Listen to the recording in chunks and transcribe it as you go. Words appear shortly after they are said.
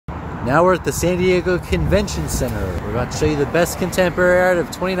Now we're at the San Diego Convention Center. We're about to show you the best contemporary art of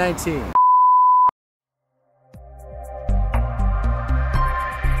 2019.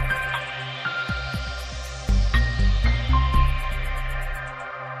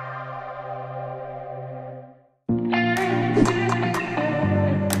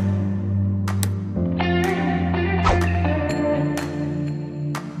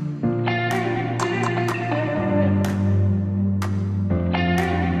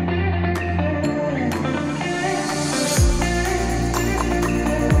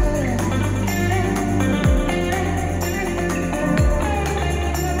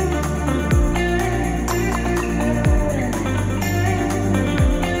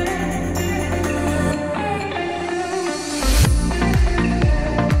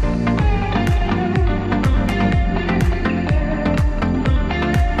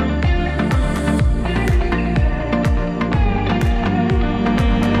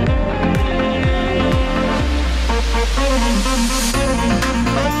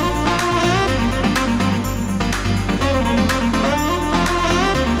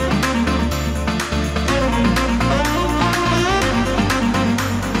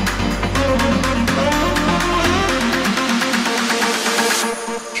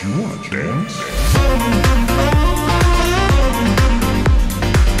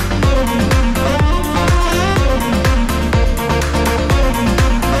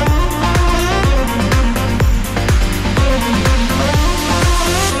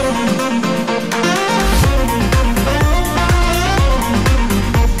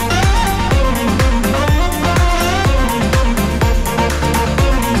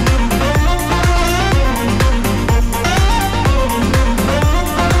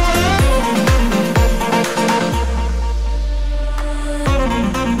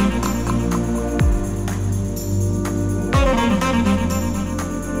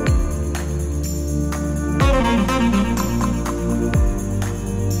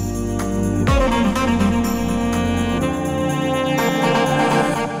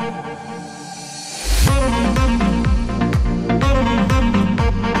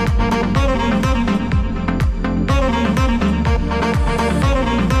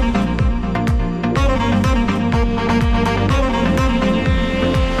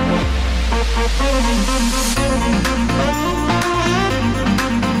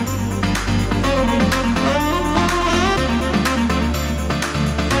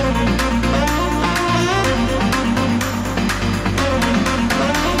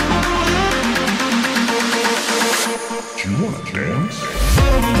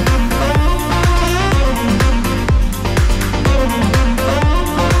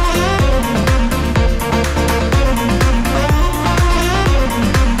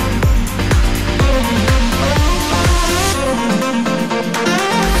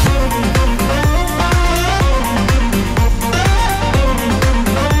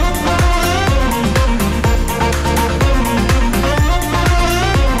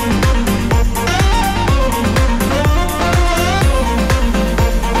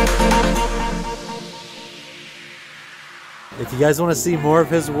 If you guys want to see more of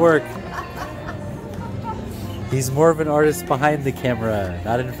his work, he's more of an artist behind the camera,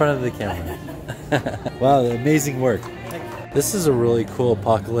 not in front of the camera. Wow, amazing work. This is a really cool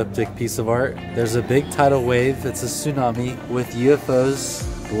apocalyptic piece of art. There's a big tidal wave, it's a tsunami, with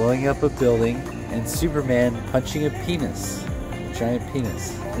UFOs blowing up a building and Superman punching a penis, a giant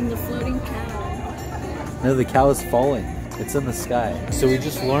penis. And the floating cow. No, the cow is falling. It's in the sky. So we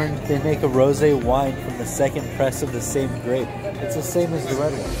just learned they make a rosé wine from the second press of the same grape. It's the same as the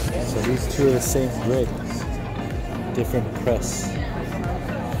red one. So these two are the same grape, different press.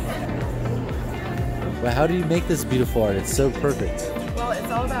 Well, how do you make this beautiful art? It's so perfect. Well,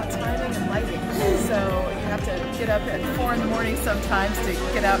 it's all about timing and lighting. So you have to get up at 4 in the morning sometimes to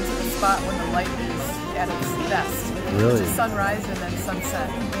get out to the spot when the light is at its best. Really? Which is sunrise and then sunset.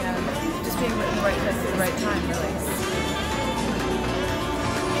 And just being in the right place at the right time, really.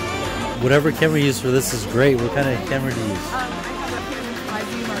 Whatever camera you use for this is great. What kind of camera do you use? I have a Canon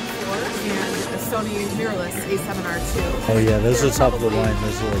 5D Mark IV and a Sony mirrorless A7R II. Oh yeah, those are top of the line.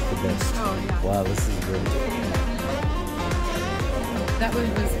 Those are like the best. Oh yeah. Wow, this is great. That one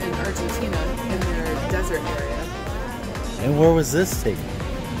was in Argentina in their desert area. And where was this taken?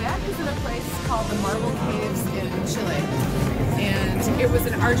 That is in a place called the Marble Caves in Chile. And it was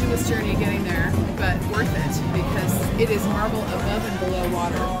an arduous journey getting there, but worth it because it is marble above and below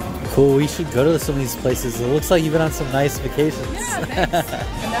water. Cool, we should go to some of these places. It looks like you've been on some nice vacations. Yeah, thanks.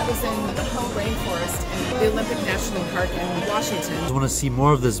 And that was in the Hoh Rainforest in the Olympic National Park in Washington. If you want to see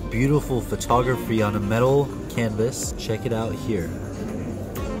more of this beautiful photography on a metal canvas, check it out here.